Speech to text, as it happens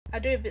I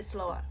do it a bit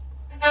slower.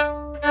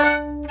 And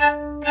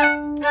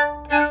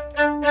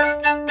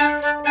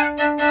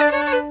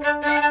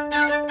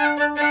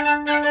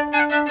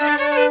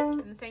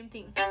the same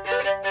thing.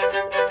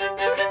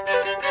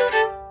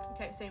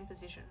 Okay, same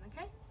position,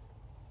 okay?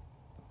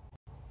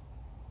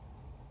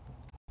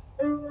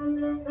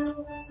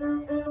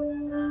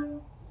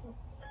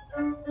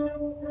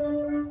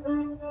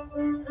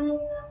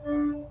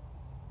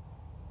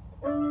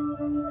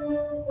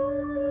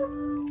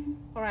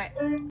 Alright.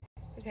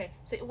 Okay,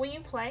 so when you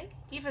play,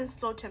 even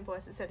slow tempo,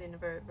 as I said in the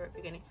very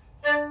beginning,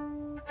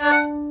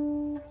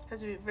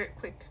 has to be very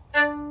quick.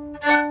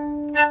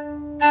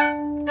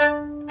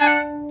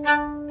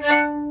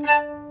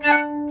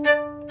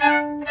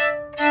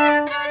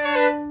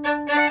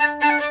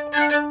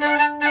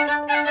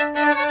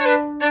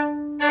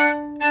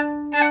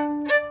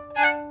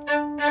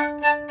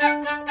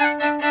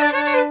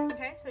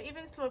 Okay, so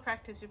even slow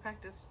practice, you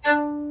practice.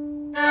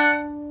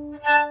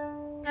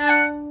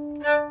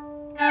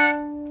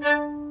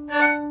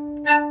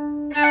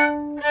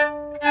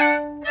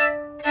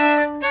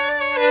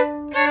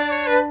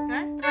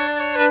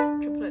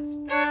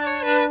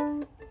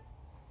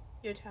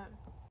 Your turn.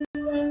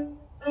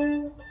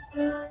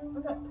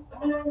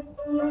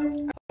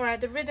 Alright,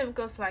 the rhythm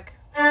goes like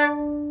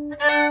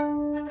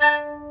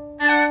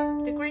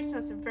the green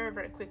starts very,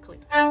 very quickly.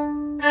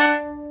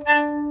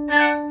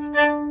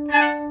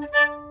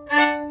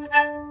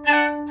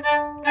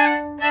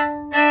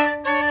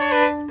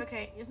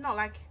 Okay, it's not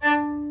like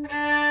it's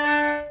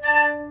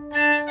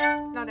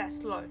not that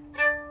slow.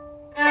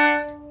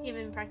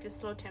 Even practice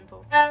slow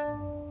tempo.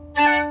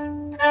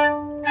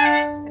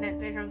 And then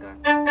later on go.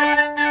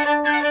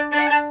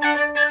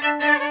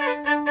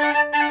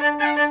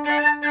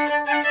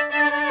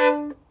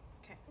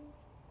 Okay.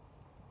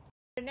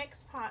 The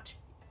next part,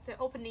 the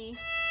open E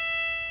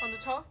on the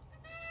top,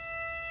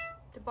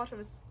 the bottom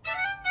is.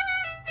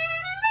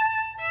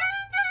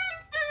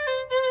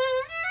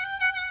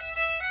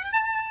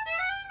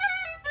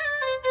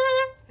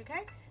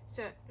 Okay,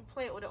 so you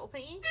play it with the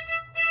open E.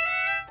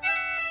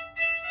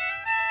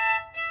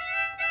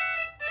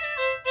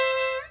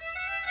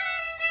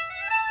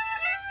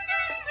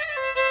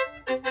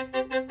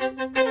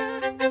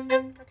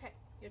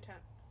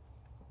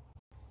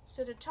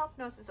 So the top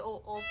notes is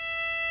all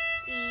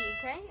E,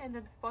 okay, and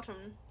the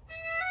bottom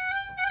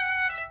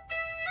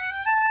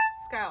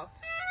scales.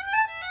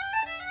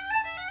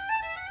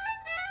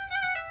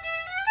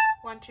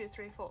 1, 2,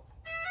 3, 4.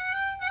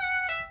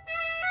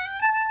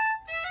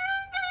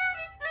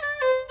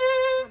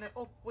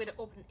 With an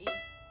open E.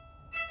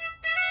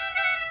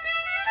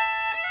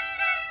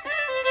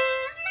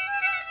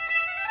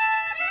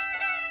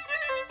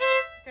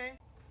 Okay.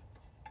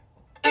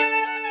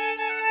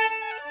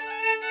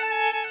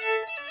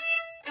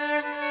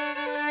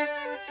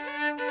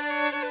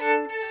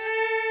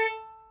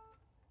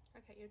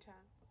 Your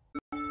turn.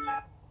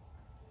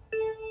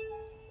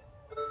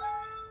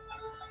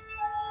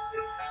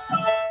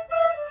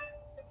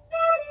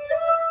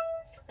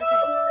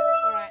 Okay,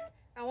 alright.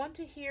 I want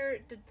to hear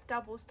the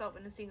double stop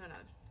and the single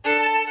note. The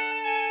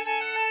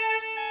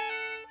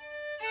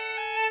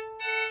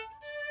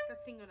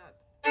single note.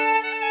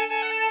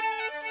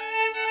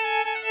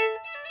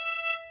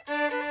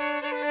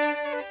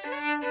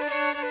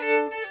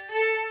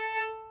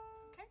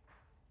 Okay.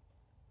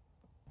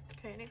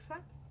 Okay, next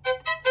one.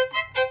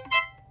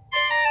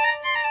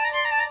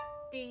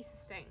 D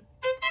sustain.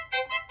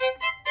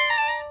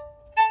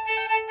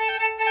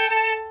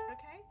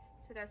 Okay,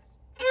 so that's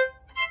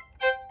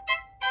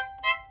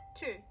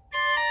 2.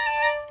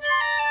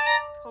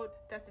 Hold,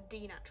 that's a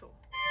D natural.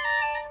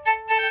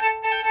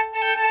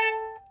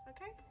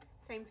 Okay,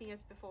 same thing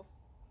as before.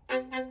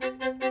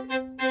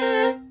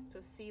 So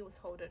C was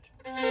holded.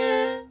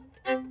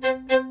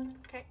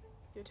 Okay,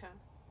 your turn.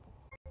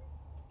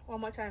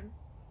 One more time.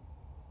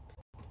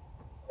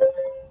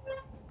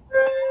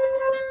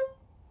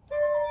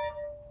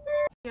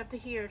 You have to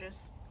hear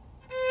this.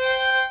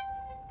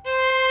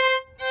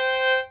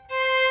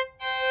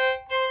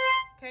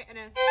 Okay, and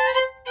then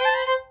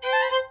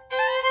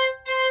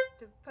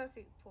the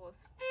perfect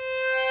fourth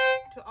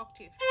to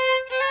octave.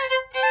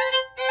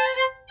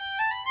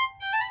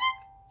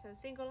 So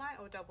single line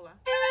or double line.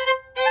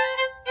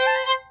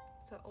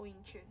 So all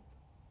in tune.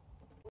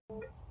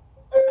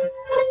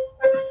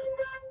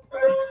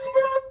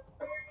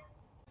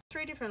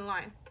 3 different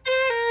lines.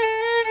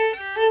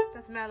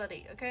 That's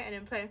melody, okay, and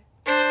then play.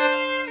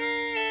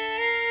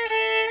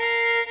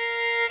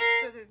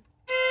 So the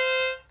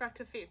back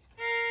to fifth,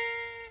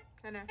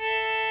 and then